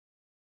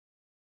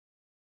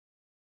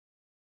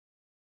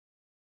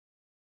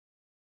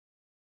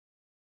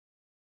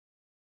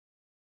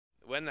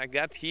When I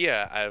got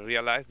here, I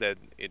realized that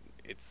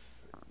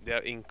they're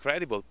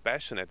incredible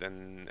passionate,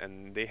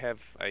 and they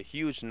have a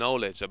huge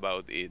knowledge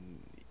about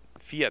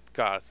Fiat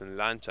cars and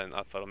Lancia and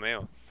Alfa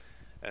Romeo,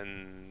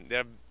 and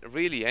they're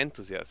really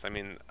enthusiasts. I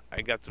mean,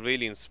 I got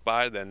really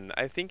inspired, and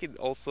I think it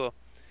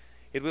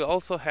will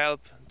also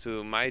help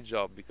to my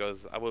job,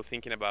 because I was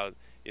thinking about,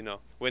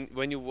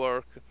 when you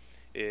work,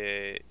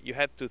 you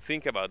have to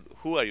think about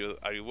who are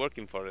you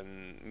working for,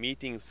 and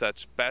meeting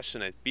such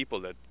passionate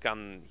people that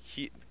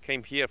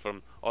came here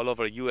from all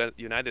over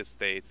United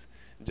States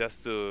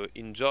just to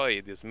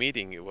enjoy this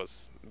meeting. It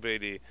was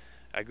really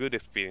a good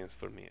experience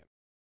for me.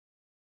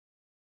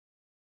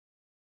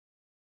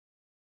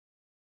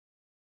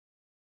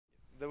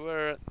 There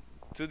were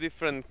two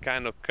different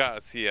kind of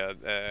cars here.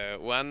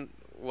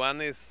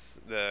 One is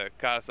the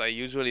cars I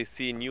usually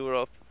see in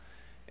Europe,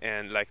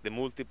 and like the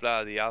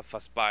Multipla, the Alpha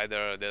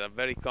Spider, that are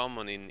very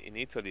common in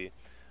Italy.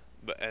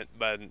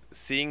 But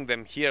seeing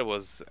them here it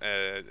was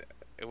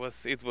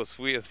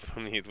weird for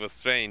me. It was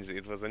strange.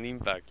 It was an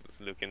impact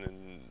looking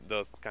in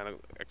those kind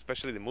of,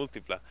 especially the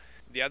Multipla.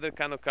 The other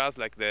kind of cars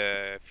like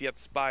the Fiat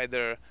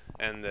Spider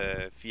and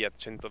the Fiat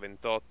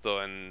 128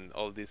 and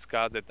all these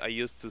cars that I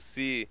used to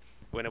see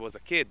when I was a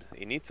kid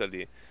in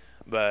Italy,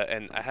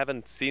 and I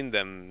haven't seen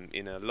them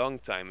in a long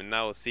time, and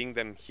now seeing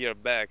them here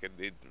back,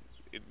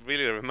 it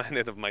really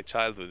reminded of my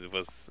childhood. It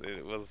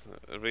was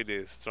a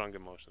really strong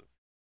emotions.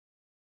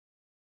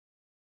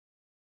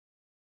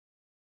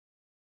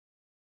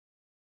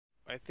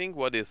 I think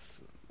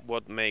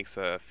what makes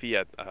a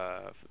Fiat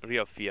a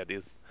real Fiat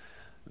is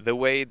the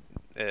way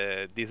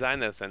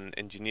designers and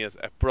engineers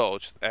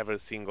approached every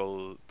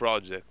single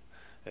project,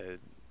 uh,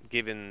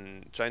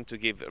 trying to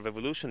give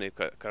revolutionary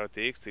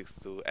characteristics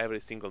to every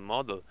single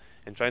model,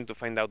 and trying to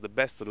find out the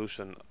best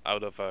solution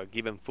out of a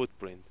given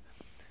footprint.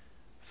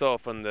 So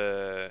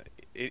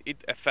it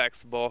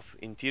affects both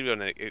interior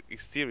and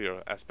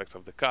exterior aspects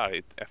of the car.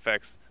 It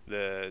affects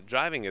the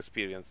driving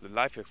experience, the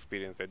life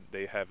experience that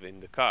they have in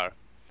the car.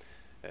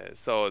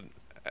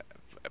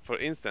 For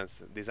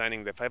instance,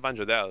 designing the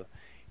 500L,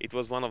 it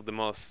was one of the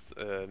most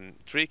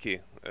tricky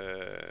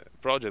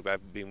projects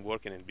I've been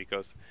working in,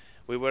 because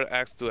we were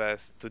asked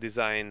to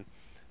design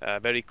a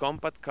very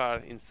compact car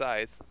in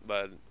size,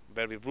 but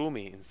very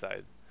roomy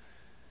inside.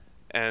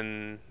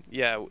 And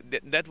yeah,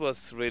 that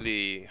was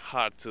really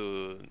hard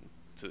to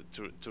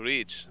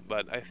reach.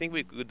 But I think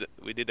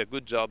we did a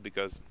good job,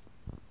 because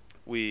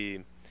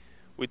we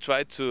we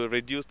tried to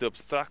reduce the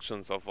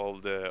obstructions of all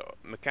the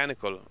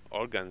mechanical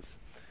organs,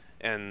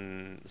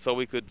 and so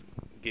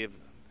give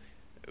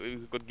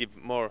we could give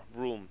more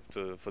room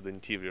for the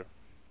interior.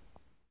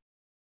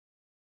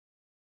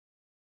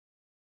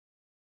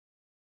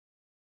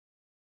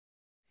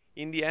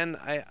 In the end,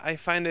 I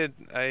find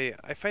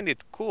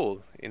it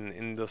cool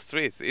in the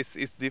streets.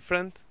 It's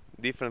different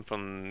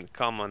from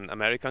common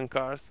American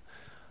cars,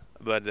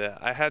 but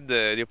I had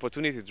the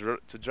opportunity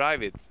to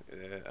drive it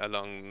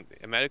along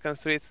American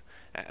streets.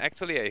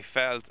 Actually, I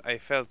felt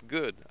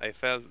good. I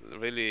felt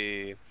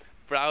really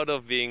proud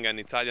of being an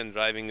Italian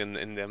driving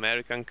in the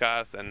American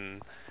cars,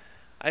 and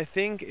I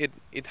think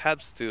it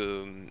helps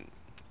to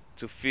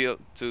feel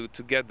to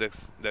get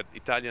that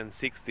Italian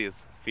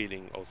 60s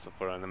feeling also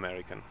for an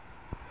American.